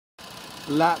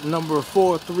lot number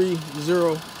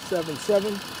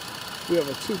 43077. We have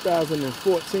a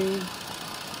 2014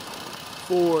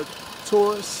 Ford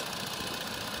Taurus.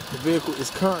 The vehicle is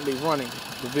currently running.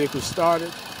 The vehicle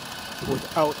started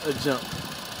without a jump.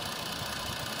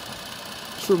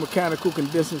 True mechanical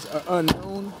conditions are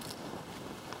unknown.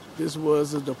 This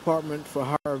was a department for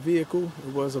hire vehicle.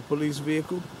 It was a police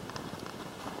vehicle.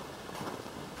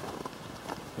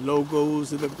 The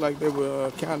logos, it looked like they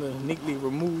were kind of neatly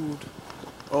removed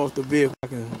off the vehicle. I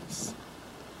can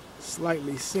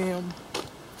slightly see them.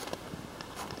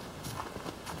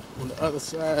 On the other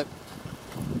side,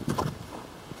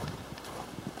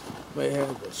 may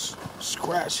have a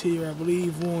scratch here, I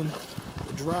believe, on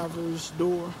the driver's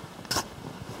door.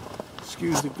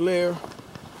 Excuse the glare.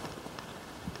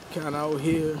 Kind of out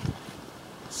here,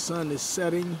 sun is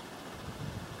setting.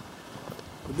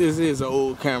 But this is an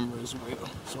old camera as well,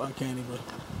 so I can't even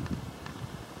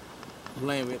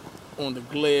blame it on the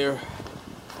glare.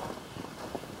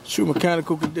 True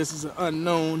mechanical conditions are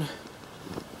unknown.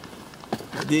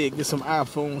 I did get some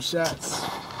iPhone shots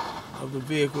of the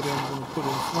vehicle that I'm going to put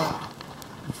in front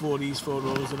before these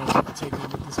photos that I'm going to take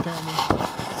with this camera.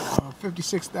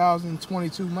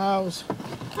 56,022 miles.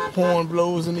 Horn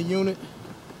blows in the unit.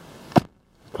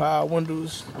 Power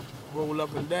windows roll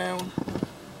up and down.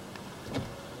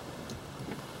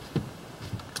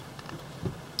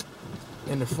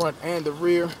 In the front and the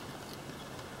rear.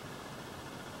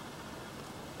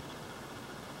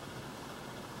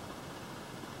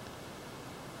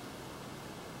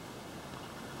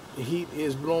 The heat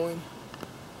is blowing.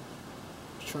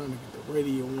 I'm trying to get the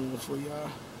radio on for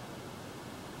y'all.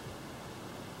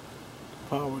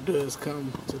 Power does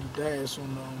come to the dash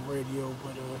on the radio,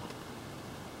 but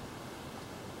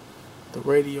the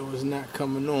radio is not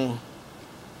coming on.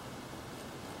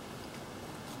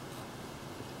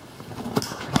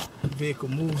 The vehicle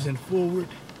moves in forward.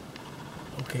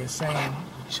 Okay, it's saying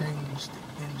change the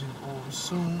engine oil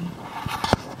soon.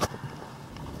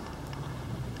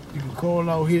 You can call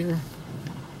out here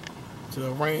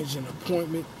to arrange an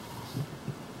appointment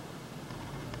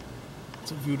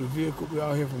to view the vehicle. We're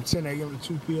out here from 10 a.m. to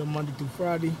 2 p.m. Monday through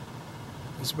Friday.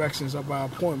 Inspections are by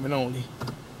appointment only.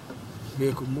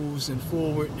 Vehicle moves in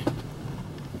forward.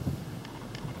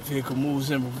 Vehicle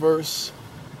moves in reverse.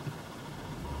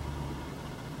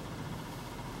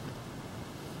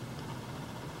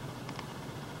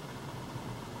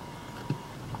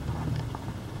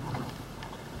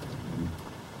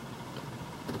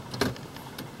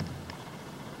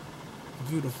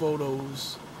 View the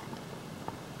photos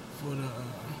for the,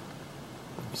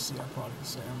 let me see, I probably can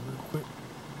say them real quick.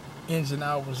 Engine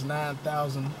hours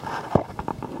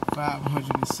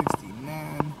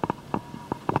 9,569.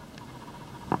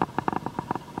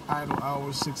 Idle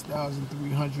hours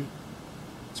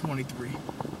 6,323.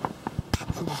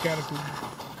 True mechanical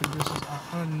conditions are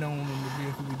unknown in the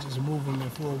vehicle. We just move them in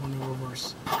forward and in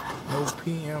reverse. No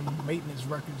PM maintenance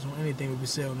records or anything will be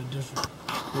said on the district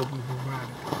will be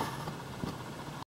provided.